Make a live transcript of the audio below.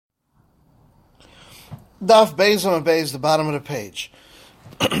Daf Beis on Beis, the bottom of the page.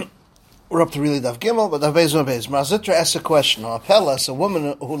 We're up to really Daf Gimel, but Daf Beis on Beis. Marzitra asks a question. Apelas, a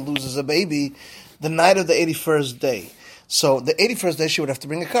woman who loses a baby the night of the 81st day. So the 81st day she would have to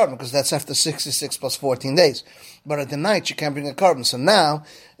bring a carbon because that's after 66 plus 14 days. But at the night she can't bring a carbon. So now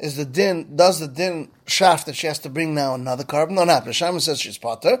does the din shaft that she has to bring now another carbon? No, not. B'Shamai says she's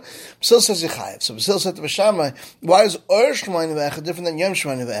potter. B'sil says Yechayev. So B'sil said to B'Shamai, why is Or Shmoyne V'Echad different than Yom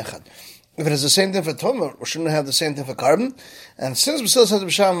Shmoyne V'Echad? If it is the same thing for Tumah, we shouldn't have the same thing for carbon. And since B'sil said to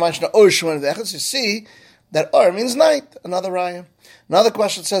B'Shamai, Mashna Or Shmoyne V'Echad, so you see that Or means night, another raya. Another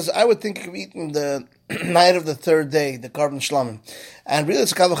question says, I would think you could be eaten the night of the third day, the carbon shlamim. And really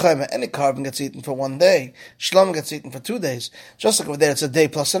it's a kavachayim. Any carbon gets eaten for 1 day. Shlamim gets eaten for 2 days. Just like over there, it's a day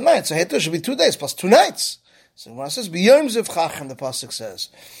plus a night. So here should be 2 days plus 2 nights. So when it says, b'yom ziv chachem, the pasuk says,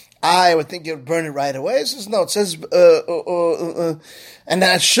 I would think you'd burn it right away. It says, no, it says, and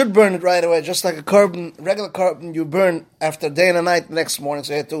then it should burn it right away, just like a carbon, regular carbon you burn after a day and a night the next morning,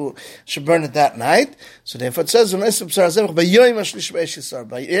 so you should burn it that night. So therefore it says, by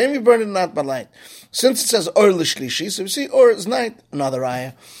yom you burn it not by night. Since it says, or l'shlishi, so you see, or is night, another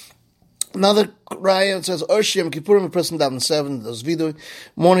ayah. Another raya, it says, Or Shiyam Kippurim, a person daven 7, does vidu.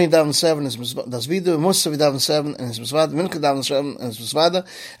 Morning daven 7, does vidu. Musav daven 7, and his misvada. Mincha daven 7, and his misvada.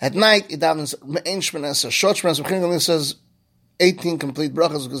 At night, he davens Ein Shmenes, a short Shmenes. It says 18 complete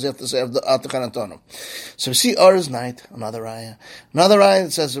brachas, because you have to say the Atachanatonim. So we see Or is night, another raya. Another raya,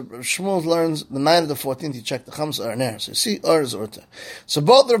 it says, Shmuel learns the night of the 14th, you check the Chams or Ner. So you see Or is Urta. So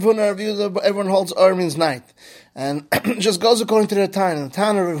both the Rav Huna reviews, everyone holds Or means night. And it just goes according to their time. In the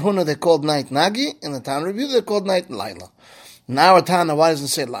town of Rav Huna, they called night Nagi. In the town of Rav Yehuda, they called night Laila. Now our town, why doesn't it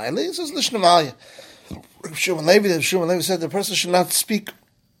say Laila? It says Lishna Malya. Rav Shimon Levi said the person should not speak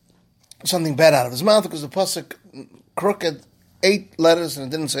something bad out of his mouth because the pasuk crooked 8 letters and it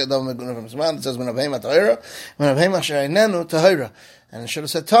didn't say Dav Meguna from his mouth. It says Menavhema Tahira, Menavhema Sha'inenu Tahira. And it should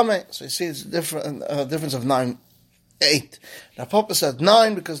have said Tameh. So you see it's difference of 8. Now Papa said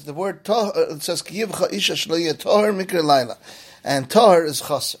 9 because the word tahor, it says Kiyivcha Isha Shloya Tahor Mikra Laila. And Tahor is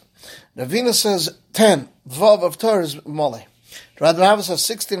Chaser. Ravina says 10. Vav of Tahor is Mole. Rava says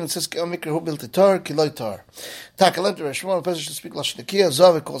 16 and says Kiyom Mikra Hu Bilti Tahor, Kiloi Tahor. Takalem to Reshmon, a person should speak Lashon Nekiah,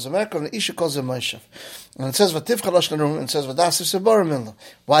 Zav calls him Merkov, and Isha calls him Moshev. And it says Vativcha Lashon Rum, and it says Vadasif Sebor Milno.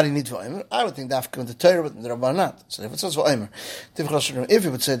 Why do you need V'omer? I would think Dafka with the Torah, but the Rabban not. So if it says V'omer, Tivcha Lashon Rum, if you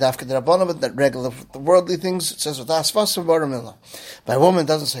would say Dafka the Rabban, but that regular the worldly things, it says Vadasif Sebor Milno. By a woman, it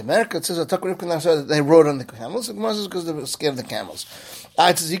doesn't say Merkov, it says Vatakar Rivka said they rode on the camels. It says because they were scared of the camels.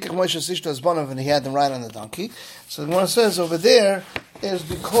 It says Yikach Moshe Sishto Azbanov, and he had them ride on the donkey. So the Gemara says over there is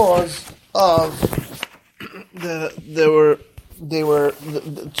because of they were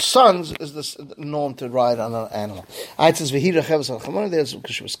the sons is this norm to ride on an animal. It says Vehira Chavas al Chamor. There's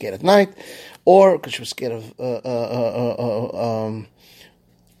because she was scared at night, or because she was scared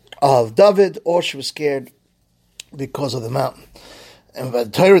of David, or she was scared because of the mountain. And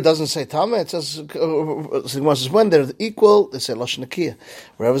but Torah doesn't say Tama, it says when they're equal, they say Lashon Nekiah.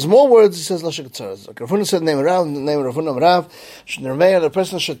 Wherever there's more words, it says Lashon Ketzara. Like Rav Huna said, name of Rav, the name of Rav Huna Rav, the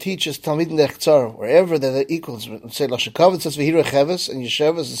person should teach his Talmidim the Ketzara. Wherever they're equal, say Lashon Kavod, it says Vehira Cheves, and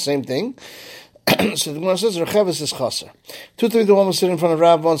Yesheva is the same thing. So the Gemara says Recheves is Chaser. 2 3 the one was sitting in front of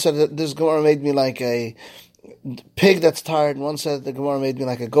Rav, one said that this Gemara made me like a pig that's tired, and one said the Gemara made me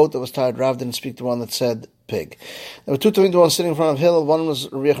like a goat that was tired. Rav didn't speak to one that said pig. There were 2 to one sitting in front of Hillel. One was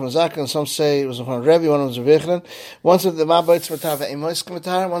Riach Mazaka, and some say it was in front of Rebbe. One was Revichran. One said the Mabaitz Matar a Moiskin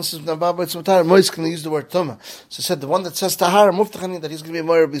Matar. One says the Mabaitz Matar Moiskin used the word Tuma. So he said the one that says Tahar Muftachani that he's going to be a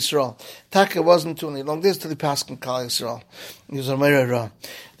Moira of Yisrael. Taka wasn't too long days till he passed in Kal Yisrael. He was a Moira Ra.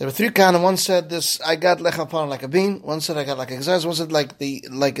 There were 3 kind, and one said this I got lechan like a bean. One said I got like a gazaz. One said like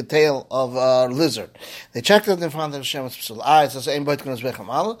a tail of a lizard. They checked it and found that Shem Tzpsul. It says Ein Beit Kunas Bechem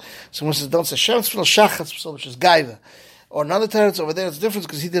Al. So one says don't say Shem Tzpsul Shachat Tzpsul, which is Gaiva. Or another teretz over there, it's different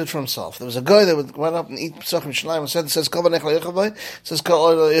because he did it for himself. There was a guy that went up and eat Pesach Mishalayim and said, it says, Kol Banech L'Yechel it says, Kol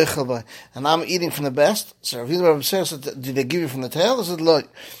Oil L'Yechel and I'm eating from the best. So Rav Yehuda said, did they give you from the tail? He said, Lo.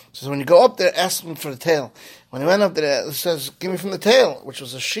 So when you go up there, ask them for the tail. When he went up there, it says, give me from the tail, which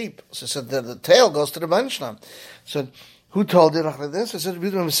was a sheep. So he said, the tail goes to the Banishlam. So who told you like this? I said,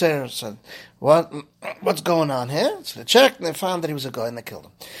 Rabbi said, what's going on here? So they checked and they found that he was a guy and they killed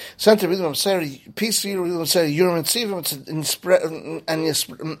him. Sent to Rabbi Sarah, peace to you, Rabbi Sarah, you're in Tzivim, and your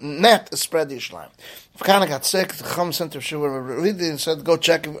net is spread the Yishlayim. If Kana got sick, the Chum sent to Shua and said, go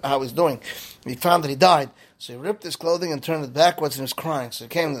check how he's doing. He found that he died. So he ripped his clothing and turned it backwards and was crying. So he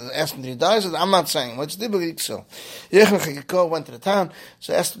came and asked him, did he die? He said, I'm not saying. What's the big so? Yechon Chagiko went to the town.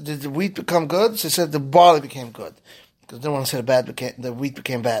 So asked him, did the wheat become good? So he said, the barley became good. because they didn't want to say the wheat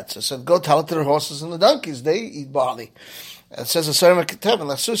became bad. So it said, go tell it to the horses and the donkeys. They eat barley. It says, so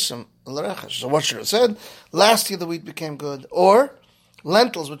what should have said? Last year the wheat became good. Or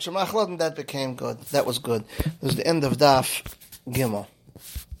lentils, which are machlot, and that became good. That was good. It was the end of Daf Gimel.